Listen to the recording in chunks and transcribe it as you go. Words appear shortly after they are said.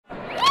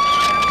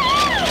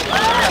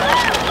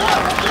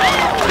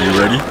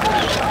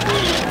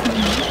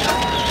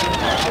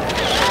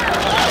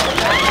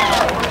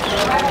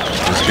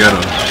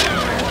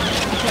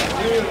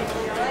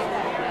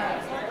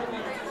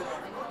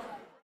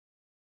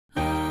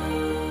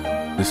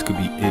This could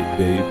be it,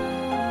 babe.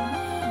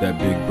 That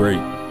big break.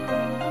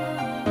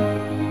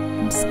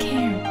 I'm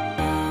scared.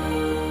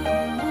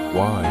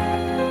 Why?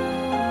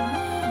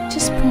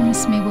 Just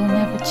promise me we'll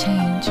never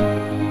change.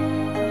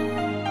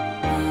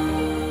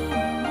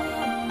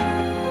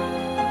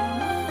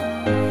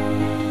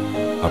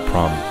 I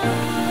promise.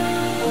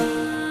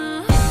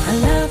 I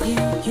love you,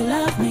 you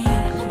love me.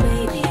 Oh,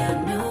 baby, I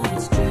know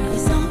it's true. But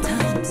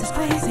sometimes it's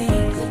crazy,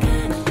 the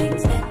kind of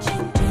things that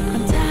you do.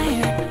 I'm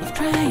tired of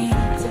trying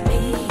to be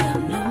your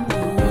number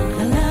one.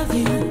 I love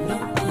you,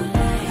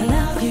 I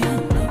love you.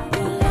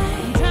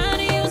 I'm trying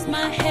to use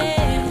my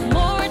head. The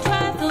more I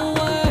try, the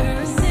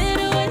worse. The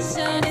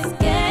situation is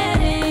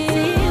getting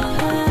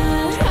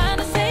deeper. Trying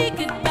to say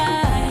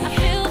goodbye. I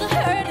feel the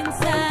hurt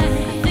inside. I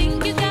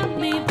think you got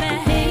me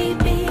back,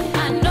 baby. I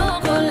know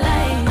go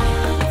lie.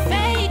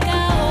 Fake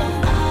out,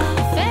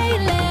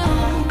 fail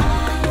out.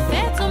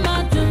 Fake to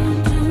my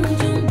doom.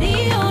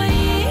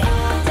 DOE.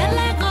 Tell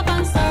like a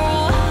bansaro.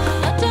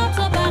 A job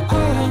to back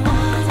home.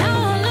 How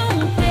long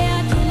pay I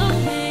too long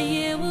pay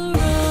you roll.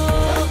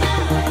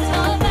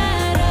 So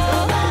bad,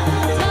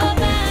 so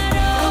bad.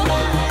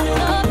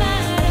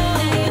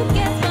 Now you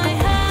get my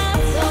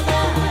heart. So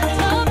bad,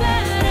 so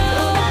bad.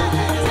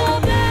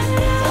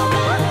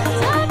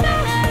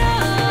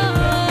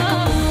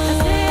 I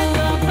said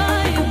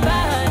buy you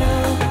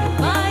battle.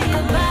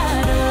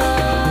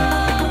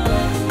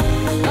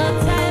 But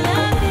I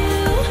love you,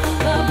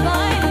 but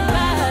buy you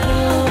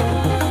battle.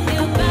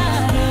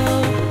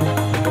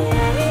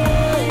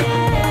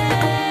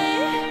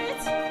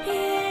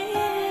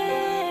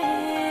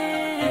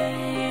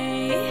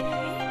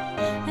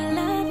 I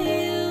love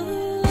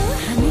you. I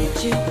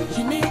need you,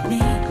 you need me.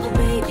 Oh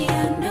baby, I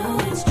know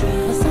it's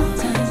true. But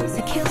sometimes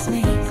it kills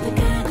me, the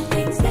kind of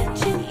things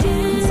that you do.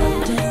 I'm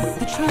so done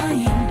for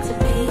trying to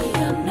be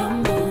your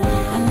number one. I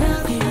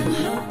love you, I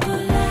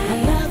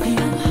love you.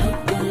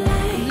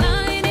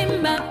 Lying in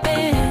my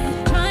bed,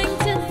 trying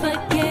to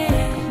forget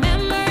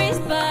memories,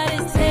 but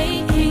it's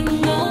taking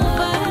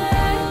over.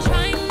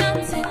 Trying not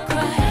to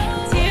cry,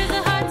 tears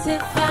are hard to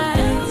find.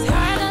 It's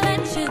hard to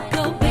let you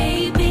go,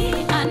 baby.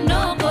 I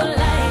know go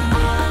lie.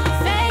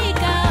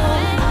 Fake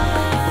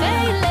out,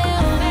 fail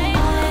out.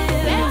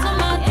 Back to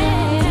my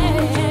day.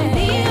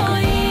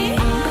 DOE.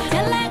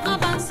 Tell like a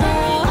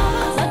bansaro.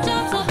 Such a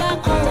so back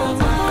home.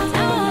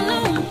 How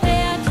long pay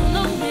I too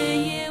long pay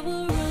you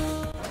roll.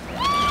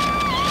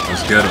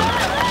 Let's get him.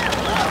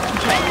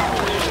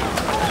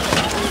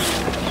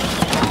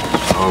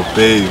 Oh,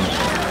 babe.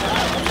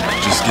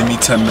 Just give me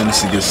 10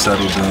 minutes to get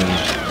settled in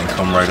and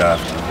come right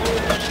after.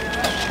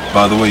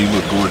 By the way, you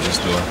look gorgeous,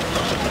 though.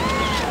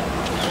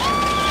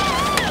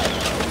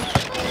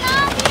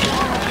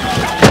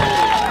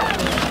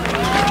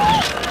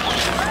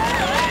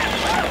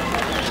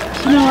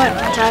 You know what,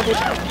 driver?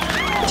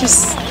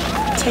 Just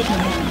take me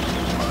home.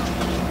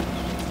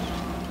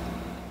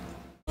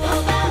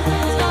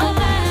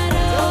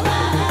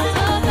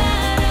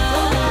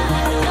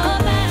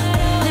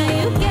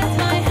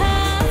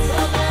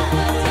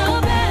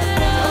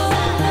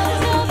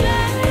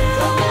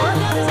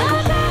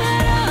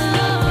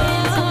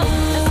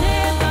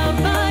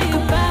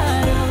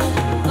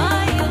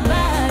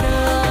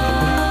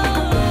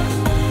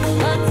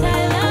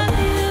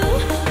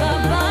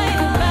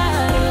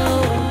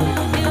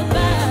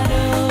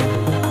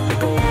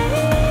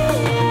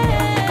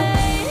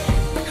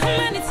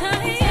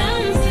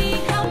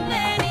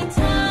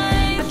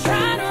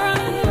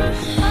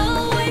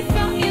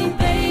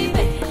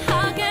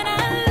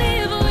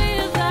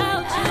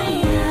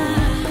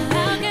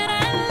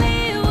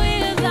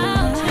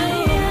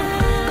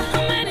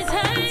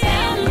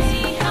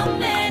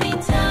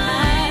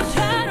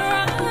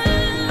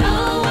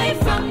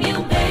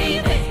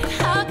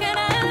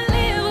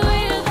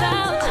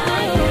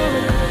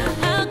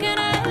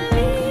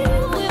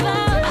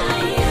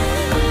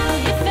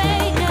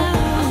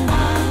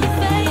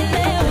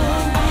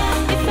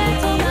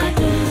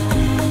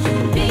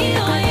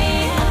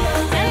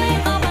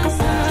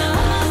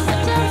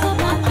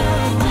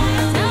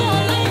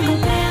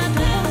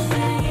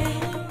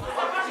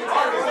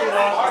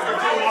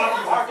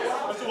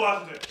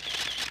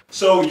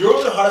 So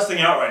you're the hottest thing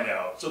out right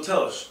now. So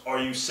tell us, are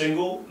you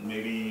single?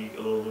 Maybe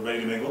a little ready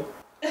to mingle?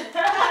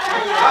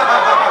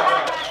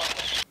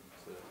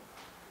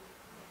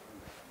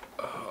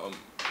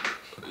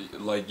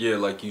 Yeah,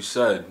 like you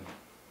said,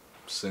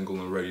 single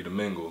and ready to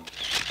mingle.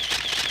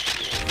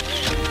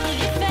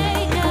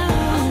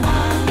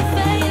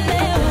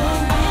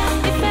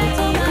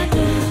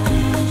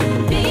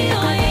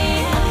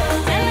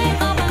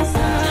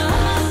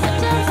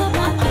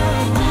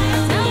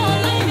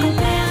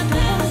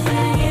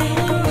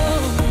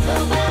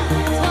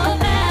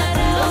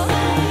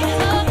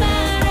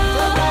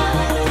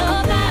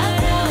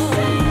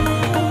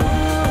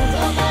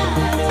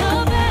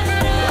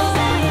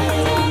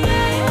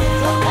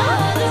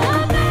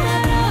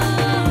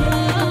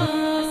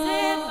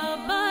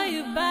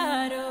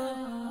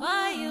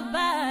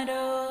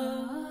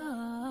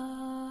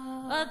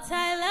 But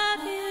I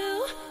love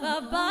you, bye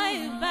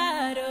bye.